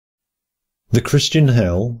The Christian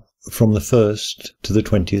Hell from the 1st to the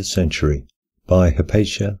 20th Century by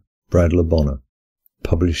Hypatia Bradler Bonner,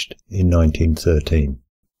 published in 1913.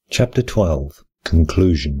 Chapter 12.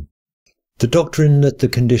 Conclusion. The doctrine that the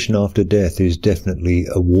condition after death is definitely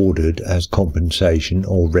awarded as compensation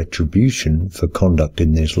or retribution for conduct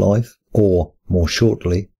in this life, or, more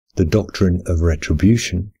shortly, the doctrine of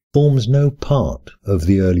retribution, forms no part of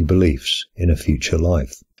the early beliefs in a future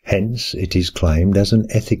life. Hence, it is claimed as an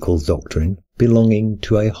ethical doctrine belonging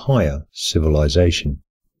to a higher civilization.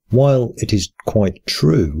 While it is quite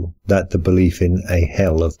true that the belief in a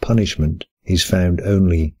hell of punishment is found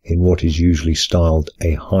only in what is usually styled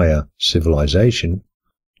a higher civilization,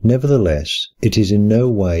 nevertheless, it is in no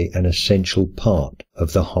way an essential part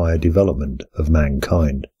of the higher development of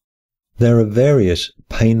mankind. There are various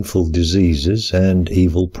painful diseases and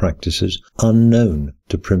evil practices unknown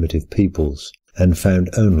to primitive peoples and found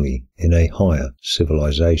only in a higher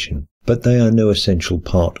civilization. But they are no essential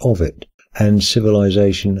part of it, and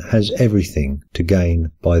civilization has everything to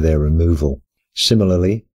gain by their removal.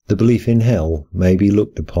 Similarly, the belief in hell may be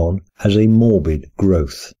looked upon as a morbid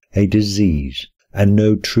growth, a disease, and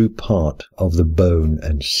no true part of the bone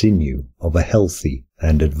and sinew of a healthy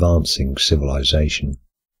and advancing civilization.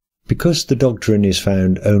 Because the doctrine is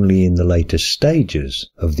found only in the later stages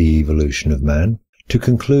of the evolution of man, to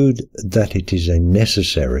conclude that it is a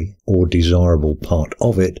necessary or desirable part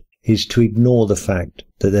of it is to ignore the fact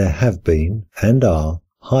that there have been and are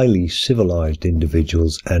highly civilized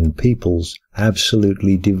individuals and peoples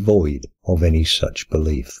absolutely devoid of any such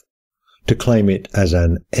belief. To claim it as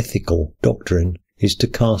an ethical doctrine is to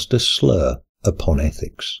cast a slur upon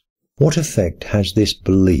ethics. What effect has this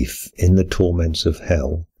belief in the torments of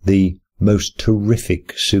hell, the most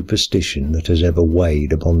terrific superstition that has ever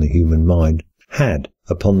weighed upon the human mind, had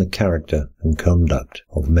upon the character and conduct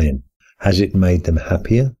of men? Has it made them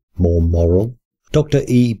happier, more moral? Dr.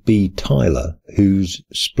 E. B. Tyler, whose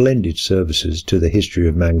splendid services to the history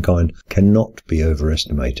of mankind cannot be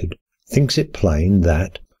overestimated, thinks it plain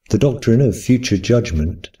that the doctrine of future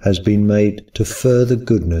judgment has been made to further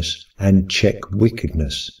goodness and check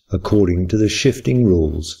wickedness according to the shifting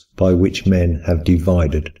rules by which men have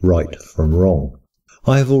divided right from wrong.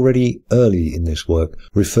 I have already early in this work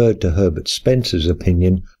referred to Herbert Spencer's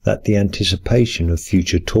opinion that the anticipation of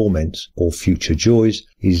future torments or future joys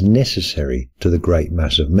is necessary to the great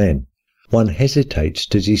mass of men. One hesitates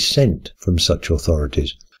to dissent from such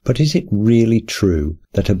authorities, but is it really true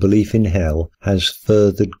that a belief in hell has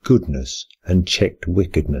furthered goodness and checked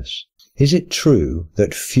wickedness? Is it true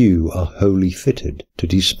that few are wholly fitted to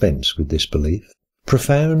dispense with this belief?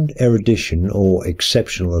 Profound erudition or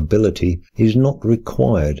exceptional ability is not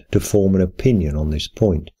required to form an opinion on this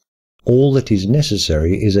point. All that is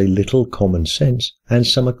necessary is a little common sense and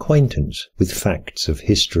some acquaintance with facts of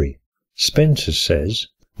history. Spencer says,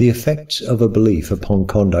 "The effects of a belief upon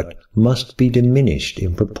conduct must be diminished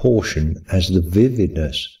in proportion as the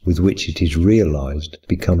vividness with which it is realized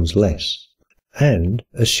becomes less." And,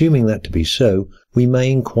 assuming that to be so, we may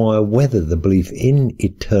inquire whether the belief in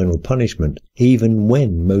eternal punishment, even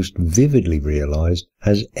when most vividly realized,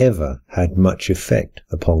 has ever had much effect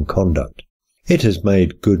upon conduct. It has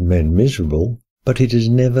made good men miserable, but it has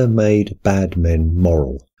never made bad men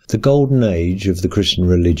moral. The golden age of the Christian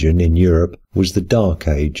religion in Europe was the dark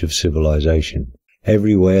age of civilization.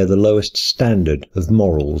 Everywhere the lowest standard of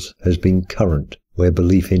morals has been current, where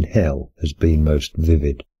belief in hell has been most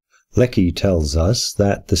vivid. Lecky tells us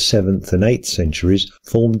that the 7th and 8th centuries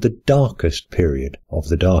formed the darkest period of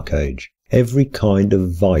the Dark Age. Every kind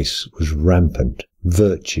of vice was rampant,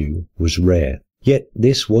 virtue was rare. Yet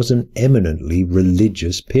this was an eminently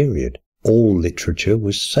religious period. All literature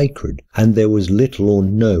was sacred, and there was little or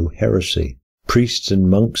no heresy. Priests and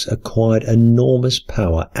monks acquired enormous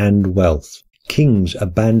power and wealth. Kings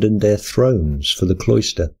abandoned their thrones for the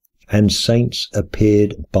cloister, and saints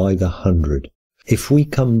appeared by the hundred. If we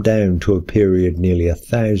come down to a period nearly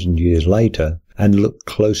 1,000 years later and look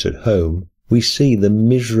close at home, we see the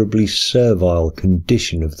miserably servile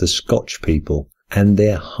condition of the Scotch people and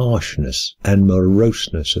their harshness and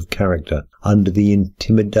moroseness of character under the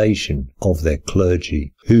intimidation of their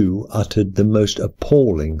clergy, who uttered the most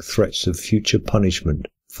appalling threats of future punishment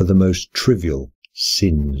for the most trivial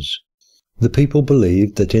sins. The people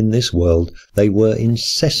believed that in this world they were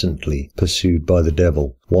incessantly pursued by the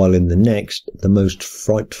devil, while in the next the most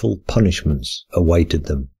frightful punishments awaited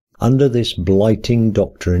them. Under this blighting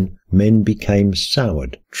doctrine, men became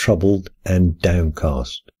soured, troubled, and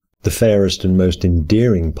downcast. The fairest and most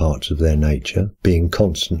endearing parts of their nature, being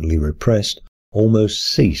constantly repressed, almost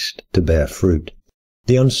ceased to bear fruit.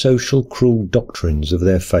 The unsocial, cruel doctrines of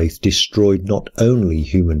their faith destroyed not only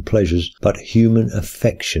human pleasures, but human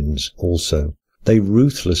affections also. They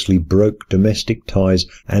ruthlessly broke domestic ties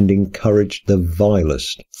and encouraged the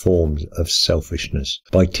vilest forms of selfishness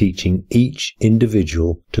by teaching each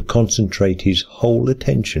individual to concentrate his whole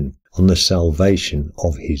attention on the salvation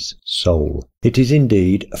of his soul. It is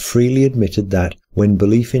indeed freely admitted that, when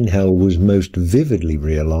belief in hell was most vividly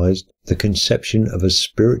realized, the conception of a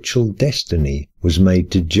spiritual destiny was made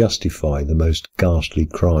to justify the most ghastly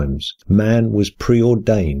crimes. Man was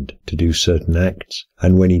preordained to do certain acts,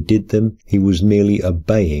 and when he did them, he was merely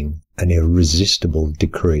obeying an irresistible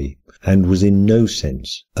decree, and was in no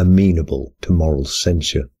sense amenable to moral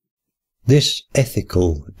censure. This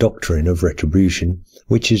ethical doctrine of retribution,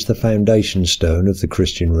 which is the foundation stone of the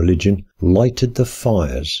Christian religion, lighted the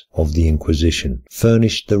fires of the Inquisition,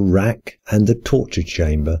 furnished the rack and the torture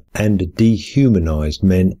chamber, and dehumanized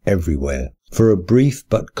men everywhere. For a brief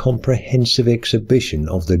but comprehensive exhibition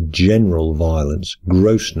of the general violence,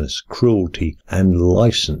 grossness, cruelty, and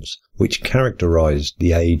license which characterized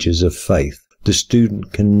the ages of faith, the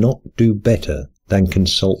student cannot do better than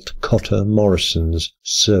consult Cotter Morrison's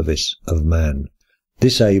Service of Man.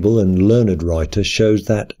 This able and learned writer shows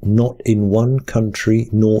that not in one country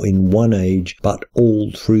nor in one age, but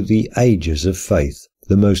all through the ages of faith,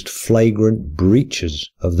 the most flagrant breaches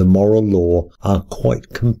of the moral law are quite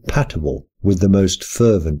compatible with the most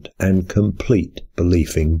fervent and complete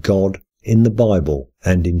belief in God, in the Bible,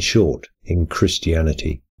 and in short, in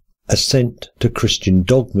Christianity. Assent to Christian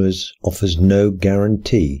dogmas offers no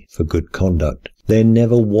guarantee for good conduct. There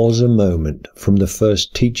never was a moment from the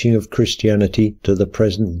first teaching of Christianity to the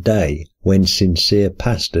present day when sincere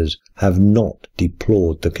pastors have not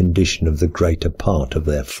deplored the condition of the greater part of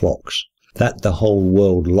their flocks. That the whole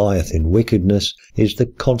world lieth in wickedness is the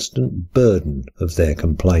constant burden of their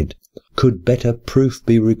complaint. Could better proof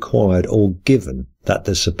be required or given that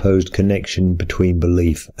the supposed connection between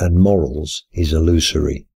belief and morals is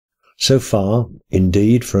illusory? So far,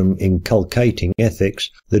 indeed, from inculcating ethics,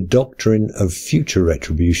 the doctrine of future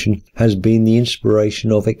retribution has been the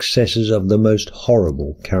inspiration of excesses of the most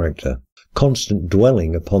horrible character. Constant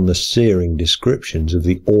dwelling upon the searing descriptions of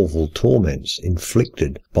the awful torments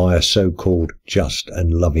inflicted by a so-called just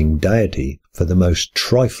and loving deity for the most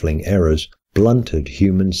trifling errors blunted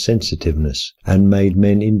human sensitiveness and made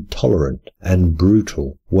men intolerant and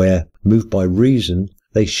brutal, where, moved by reason,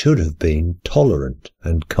 they should have been tolerant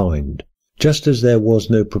and kind. Just as there was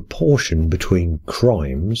no proportion between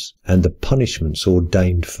crimes and the punishments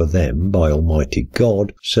ordained for them by Almighty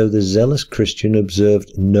God, so the zealous Christian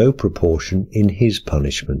observed no proportion in his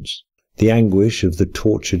punishments. The anguish of the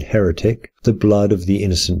tortured heretic, the blood of the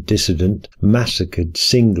innocent dissident, massacred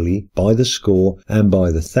singly by the score and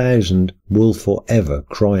by the thousand, will forever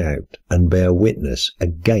cry out and bear witness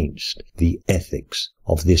against the ethics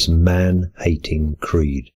of this man-hating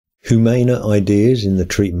creed. Humaner ideas in the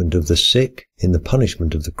treatment of the sick, in the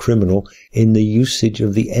punishment of the criminal, in the usage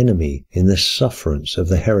of the enemy, in the sufferance of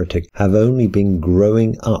the heretic, have only been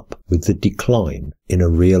growing up with the decline in a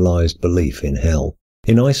realized belief in hell.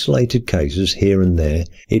 In isolated cases here and there,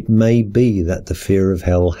 it may be that the fear of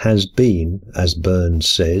hell has been, as Burns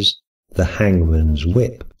says, the hangman's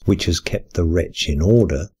whip, which has kept the wretch in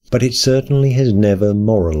order, but it certainly has never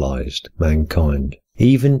moralized mankind.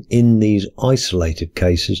 Even in these isolated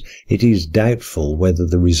cases, it is doubtful whether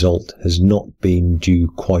the result has not been due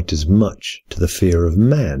quite as much to the fear of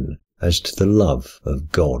man as to the love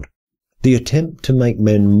of God. The attempt to make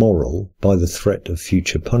men moral by the threat of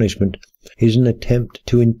future punishment is an attempt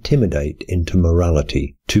to intimidate into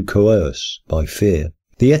morality, to coerce by fear.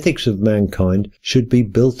 The ethics of mankind should be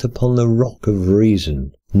built upon the rock of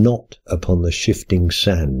reason, not upon the shifting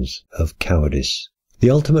sands of cowardice.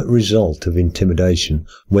 The ultimate result of intimidation,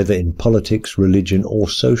 whether in politics, religion, or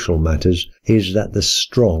social matters, is that the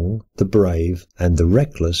strong, the brave, and the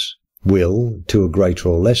reckless will, to a greater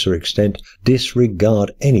or lesser extent,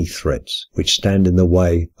 disregard any threats which stand in the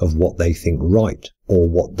way of what they think right or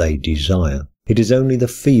what they desire. It is only the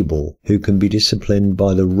feeble who can be disciplined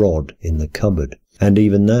by the rod in the cupboard, and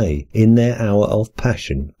even they, in their hour of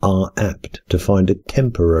passion, are apt to find a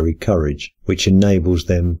temporary courage which enables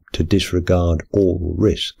them to disregard all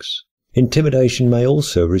risks. Intimidation may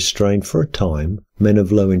also restrain for a time men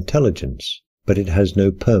of low intelligence, but it has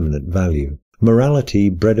no permanent value.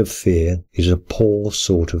 Morality bred of fear is a poor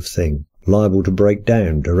sort of thing, liable to break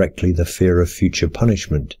down directly the fear of future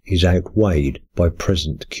punishment is outweighed by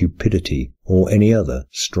present cupidity or any other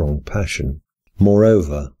strong passion.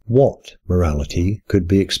 Moreover, what morality could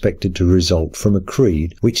be expected to result from a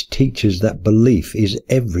creed which teaches that belief is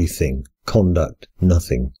everything, conduct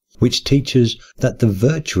nothing? which teaches that the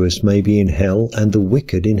virtuous may be in hell and the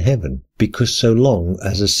wicked in heaven, because so long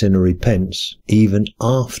as a sinner repents, even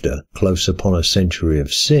after close upon a century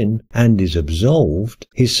of sin, and is absolved,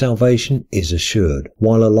 his salvation is assured,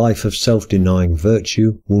 while a life of self-denying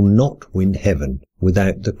virtue will not win heaven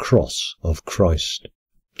without the cross of Christ.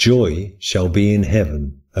 Joy shall be in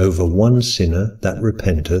heaven over one sinner that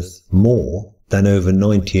repenteth more than over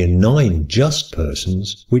 99 just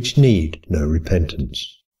persons which need no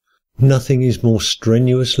repentance. Nothing is more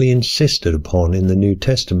strenuously insisted upon in the New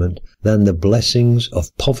Testament than the blessings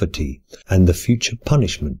of poverty and the future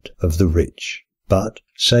punishment of the rich. But,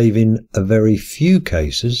 save in a very few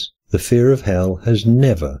cases, the fear of hell has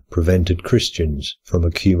never prevented Christians from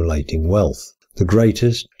accumulating wealth. The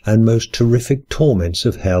greatest and most terrific torments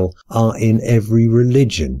of hell are in every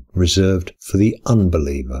religion reserved for the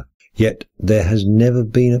unbeliever. Yet there has never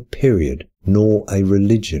been a period nor a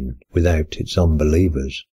religion without its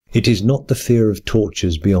unbelievers. It is not the fear of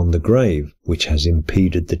tortures beyond the grave which has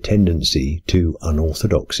impeded the tendency to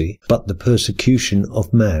unorthodoxy, but the persecution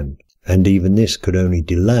of man, and even this could only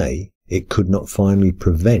delay, it could not finally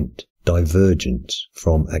prevent, divergence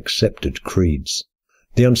from accepted creeds.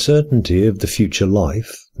 The uncertainty of the future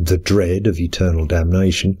life, the dread of eternal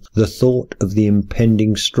damnation, the thought of the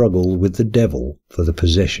impending struggle with the devil for the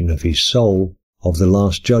possession of his soul, of the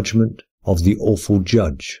last judgment, of the awful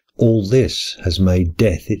judge, all this has made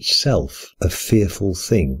death itself a fearful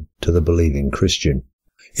thing to the believing Christian.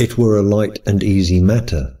 It were a light and easy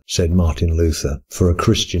matter, said Martin Luther, for a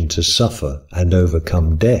Christian to suffer and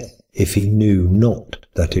overcome death, if he knew not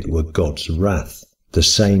that it were God's wrath. The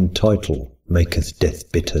same title maketh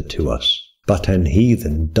death bitter to us. But an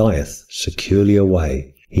heathen dieth securely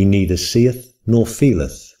away. He neither seeth nor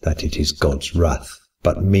feeleth that it is God's wrath,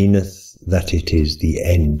 but meaneth that it is the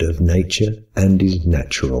end of nature and is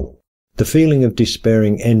natural. The feeling of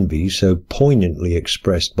despairing envy so poignantly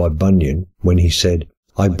expressed by Bunyan when he said,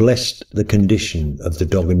 "I blessed the condition of the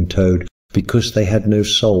dog and toad because they had no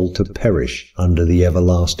soul to perish under the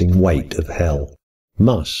everlasting weight of hell,"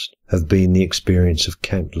 must have been the experience of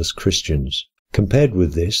countless Christians. Compared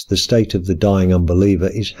with this, the state of the dying unbeliever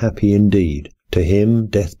is happy indeed. To him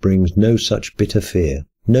death brings no such bitter fear,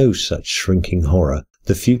 no such shrinking horror.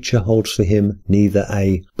 The future holds for him neither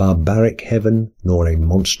a barbaric heaven nor a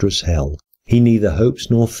monstrous hell. He neither hopes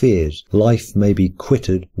nor fears. Life may be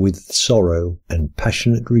quitted with sorrow and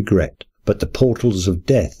passionate regret, but the portals of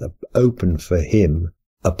death are open for him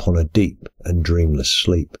upon a deep and dreamless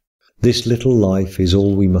sleep. This little life is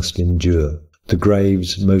all we must endure. The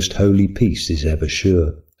grave's most holy peace is ever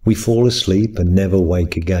sure. We fall asleep and never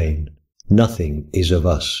wake again. Nothing is of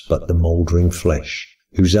us but the mouldering flesh,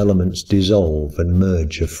 whose elements dissolve and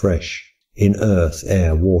merge afresh in earth,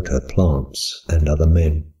 air, water, plants, and other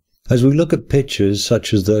men. As we look at pictures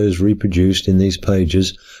such as those reproduced in these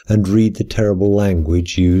pages and read the terrible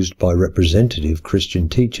language used by representative Christian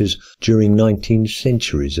teachers during 19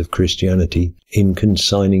 centuries of Christianity in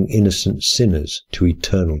consigning innocent sinners to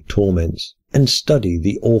eternal torments, and study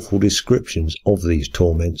the awful descriptions of these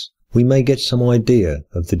torments, we may get some idea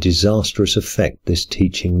of the disastrous effect this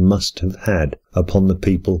teaching must have had upon the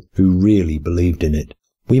people who really believed in it.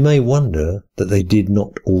 We may wonder that they did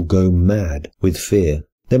not all go mad with fear.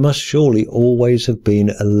 There must surely always have been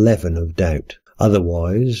a leaven of doubt.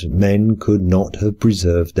 Otherwise, men could not have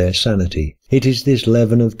preserved their sanity. It is this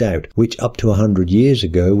leaven of doubt, which up to 100 years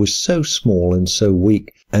ago was so small and so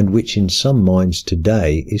weak, and which in some minds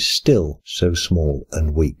today is still so small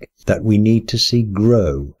and weak, that we need to see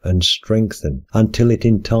grow and strengthen until it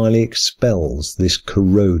entirely expels this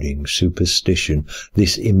corroding superstition,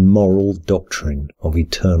 this immoral doctrine of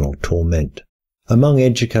eternal torment. Among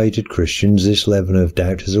educated Christians, this leaven of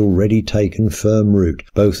doubt has already taken firm root,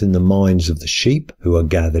 both in the minds of the sheep who are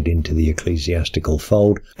gathered into the ecclesiastical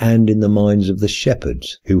fold, and in the minds of the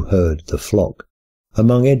shepherds who herd the flock.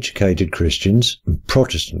 Among educated Christians,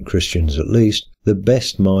 Protestant Christians at least, the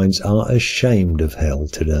best minds are ashamed of hell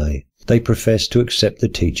today. They profess to accept the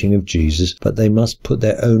teaching of Jesus, but they must put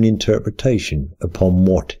their own interpretation upon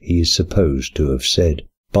what he is supposed to have said.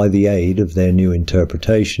 By the aid of their new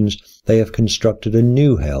interpretations, they have constructed a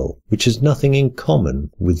new hell, which has nothing in common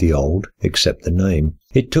with the old, except the name.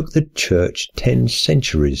 It took the Church 10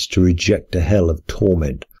 centuries to reject a hell of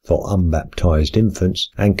torment for unbaptized infants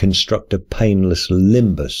and construct a painless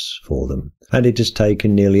limbus for them. And it has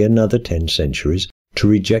taken nearly another 10 centuries to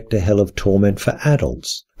reject a hell of torment for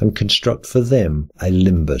adults and construct for them a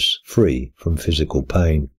limbus free from physical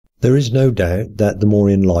pain. There is no doubt that the more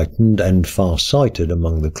enlightened and far-sighted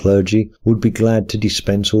among the clergy would be glad to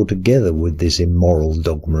dispense altogether with this immoral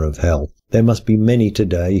dogma of hell. There must be many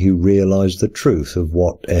today who realize the truth of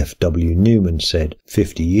what F.W. Newman said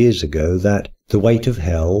 50 years ago, that the weight of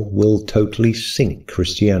hell will totally sink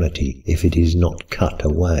Christianity if it is not cut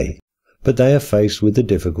away. But they are faced with the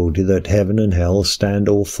difficulty that heaven and hell stand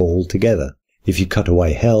or fall together. If you cut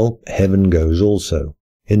away hell, heaven goes also.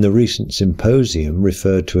 In the recent symposium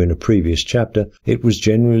referred to in a previous chapter, it was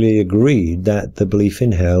generally agreed that the belief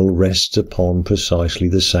in hell rests upon precisely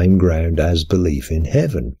the same ground as belief in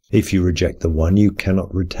heaven. If you reject the one, you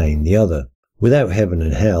cannot retain the other. Without heaven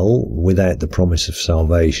and hell, without the promise of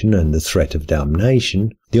salvation and the threat of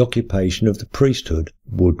damnation, the occupation of the priesthood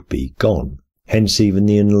would be gone. Hence even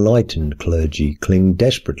the enlightened clergy cling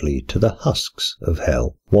desperately to the husks of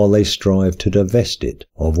hell, while they strive to divest it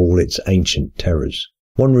of all its ancient terrors.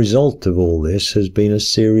 One result of all this has been a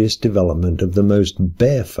serious development of the most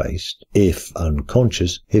barefaced, if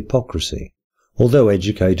unconscious, hypocrisy. Although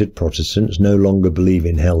educated Protestants no longer believe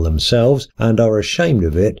in hell themselves and are ashamed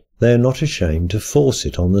of it, they are not ashamed to force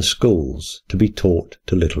it on the schools to be taught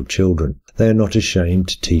to little children. They are not ashamed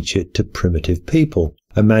to teach it to primitive people.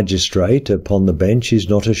 A magistrate upon the bench is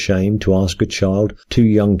not ashamed to ask a child too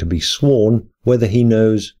young to be sworn whether he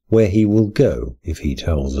knows where he will go if he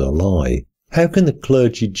tells a lie. How can the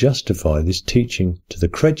clergy justify this teaching to the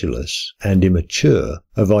credulous and immature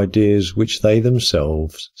of ideas which they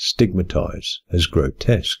themselves stigmatize as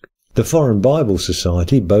grotesque? The Foreign Bible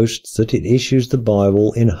Society boasts that it issues the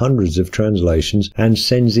Bible in hundreds of translations and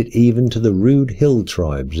sends it even to the rude hill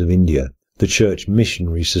tribes of India. The Church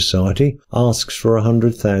Missionary Society asks for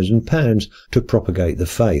 £100,000 to propagate the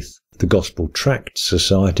faith. The Gospel Tract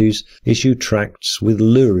Societies issue tracts with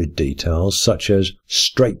lurid details such as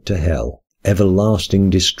 "Straight to Hell," "Everlasting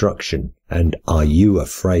Destruction," and "Are You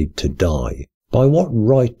Afraid to Die?" By what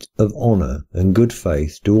right of honour and good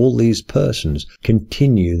faith do all these persons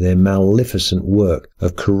continue their maleficent work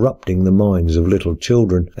of corrupting the minds of little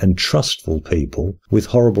children and trustful people with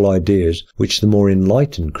horrible ideas which the more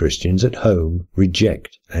enlightened Christians at home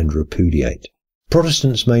reject and repudiate?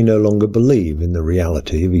 Protestants may no longer believe in the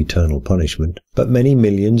reality of eternal punishment, but many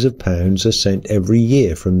millions of pounds are sent every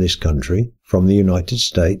year from this country, from the United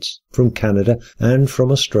States, from Canada, and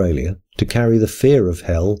from Australia to carry the fear of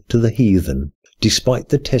hell to the heathen, despite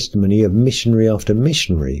the testimony of missionary after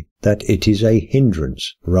missionary that it is a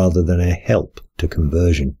hindrance rather than a help to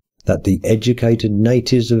conversion, that the educated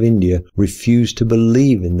natives of India refuse to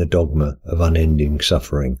believe in the dogma of unending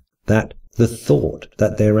suffering, that the thought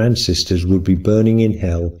that their ancestors would be burning in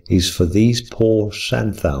hell is for these poor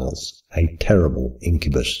Santhals a terrible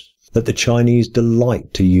incubus, that the Chinese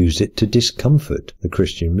delight to use it to discomfort the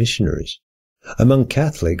Christian missionaries. Among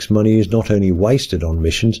Catholics, money is not only wasted on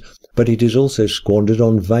missions, but it is also squandered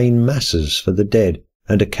on vain masses for the dead,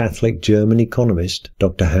 and a Catholic German economist,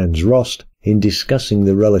 Dr. Hans Rost, in discussing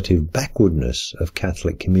the relative backwardness of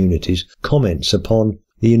Catholic communities, comments upon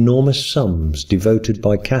the enormous sums devoted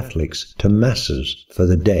by Catholics to masses for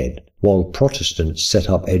the dead, while Protestants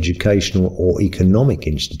set up educational or economic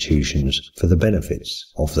institutions for the benefits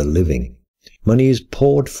of the living. Money is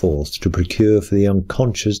poured forth to procure for the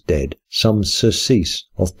unconscious dead some surcease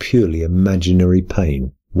of purely imaginary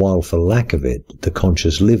pain, while for lack of it the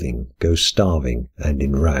conscious living goes starving and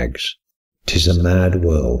in rags. 'Tis a mad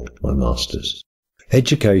world, my masters.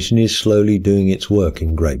 Education is slowly doing its work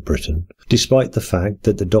in Great Britain, despite the fact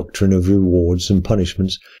that the doctrine of rewards and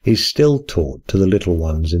punishments is still taught to the little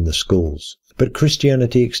ones in the schools. But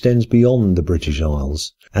Christianity extends beyond the British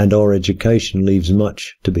Isles, and our education leaves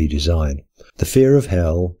much to be desired. The fear of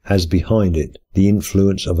hell has behind it the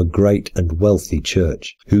influence of a great and wealthy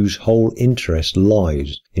church, whose whole interest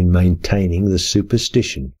lies in maintaining the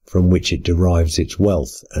superstition from which it derives its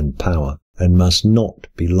wealth and power, and must not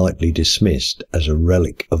be lightly dismissed as a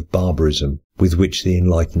relic of barbarism with which the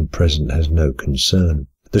enlightened present has no concern.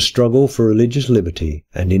 The struggle for religious liberty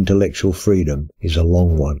and intellectual freedom is a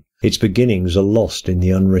long one. Its beginnings are lost in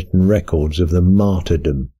the unwritten records of the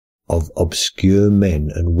martyrdom of obscure men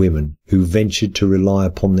and women who ventured to rely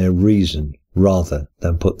upon their reason rather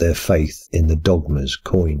than put their faith in the dogmas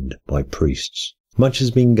coined by priests. Much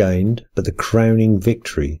has been gained, but the crowning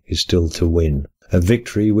victory is still to win, a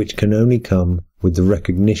victory which can only come with the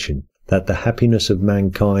recognition that the happiness of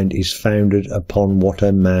mankind is founded upon what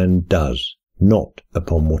a man does, not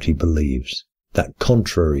upon what he believes. That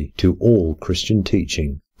contrary to all Christian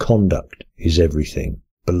teaching, conduct is everything,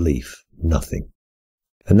 belief nothing.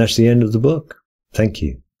 And that's the end of the book. Thank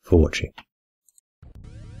you for watching.